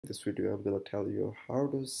This video I'm gonna tell you how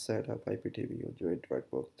to set up IPTV on your Android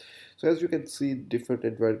box. So as you can see, different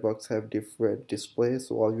Android box have different displays.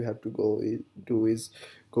 So all you have to do is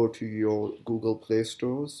go to your Google Play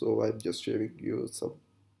Store. So I'm just showing you some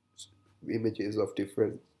images of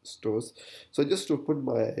different stores. So I just open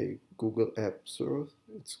my Google App Store.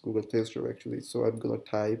 It's Google Play Store actually. So I'm gonna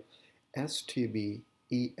type STB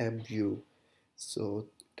Emu. So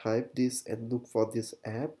type this and look for this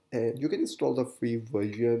app, and you can install the free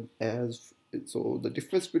version. As so the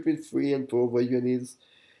difference between free and pro version is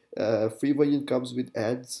free version comes with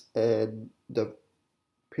ads, and the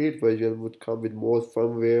paid version would come with more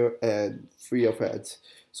firmware and free of ads.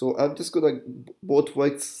 So I'm just gonna, both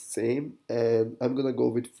work same, and I'm gonna go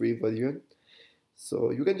with free version. So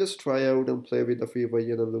you can just try out and play with the free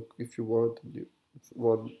version and look if you want. You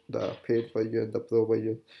want the paid version, the pro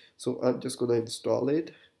version. So I'm just gonna install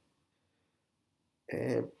it,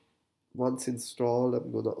 and once installed,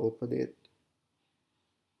 I'm gonna open it.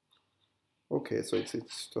 Okay, so it's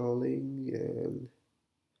installing, and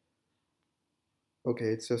okay,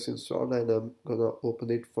 it's just installed, and I'm gonna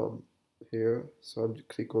open it from here. So I'm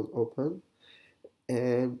click on open,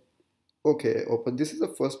 and okay, open. This is the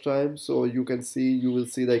first time, so you will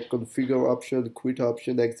see like configure option, quit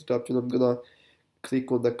option, exit option. I'm gonna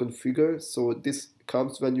click on the configure. So this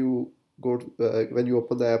comes when you when you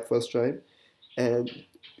open the app first time, and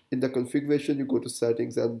in the configuration you go to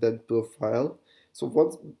settings and then profile. So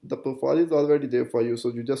once the profile is already there for you, so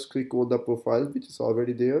you just click on the profile which is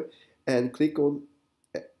already there, and click on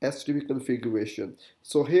STB configuration.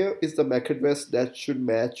 So here is the MAC address that should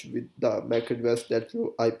match with the MAC address that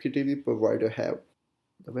your IPTV provider have.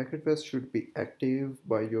 The MAC address should be active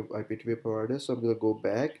by your IPTV provider. So I'm going to go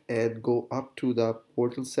back and go up to the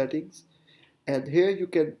portal settings, and here you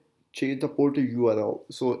can change the portal URL.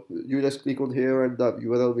 So you just click on here and the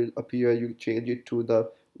URL will appear. You change it to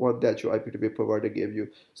the one that your IPTV provider gave you.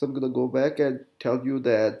 So I'm gonna go back and tell you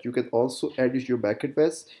that you can also edit your MAC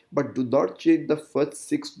address, but do not change the first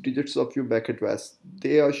 6 digits of your MAC address.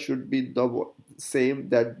 They should be the same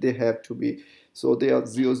that they have to be. So they are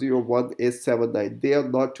 001879. They are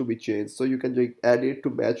not to be changed. So you can just add it to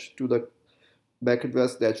match to the MAC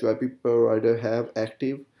address that your IP provider have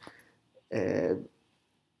active, and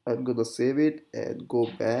I'm gonna save it and go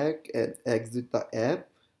back and exit the app.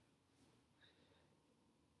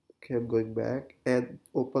 Okay, I'm going back and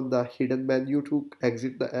open the hidden menu to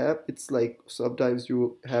exit the app. It's like sometimes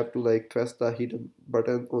you have to like press the hidden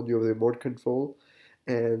button on your remote control,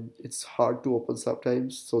 and it's hard to open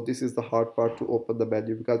sometimes. So this is the hard part to open the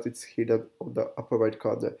menu because it's hidden on the upper right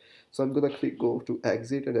corner. So I'm gonna click go to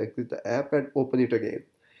exit and exit the app and open it again.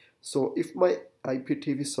 So if my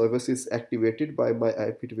IPTV service is activated by my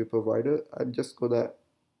IPTV provider, I'm just gonna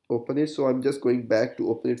open it. So I'm just going back to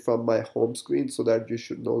open it from my home screen so that you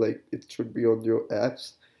should know like it should be on your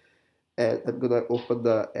apps. And I'm gonna open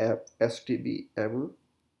the app STB Emu.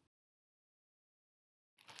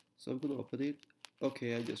 So I'm gonna open it.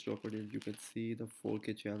 Okay, I just opened it. You can see the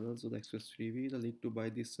 4K channels on Express TV. The link to buy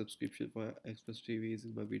this subscription for Express TV is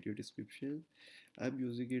in my video description. I'm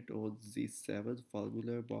using it on Z7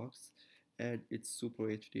 Formula box, and it's Super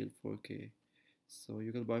HD and 4K. So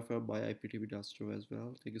you can buy from my IPTV store as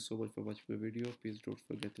well. Thank you so much for watching my video. Please don't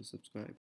forget to subscribe.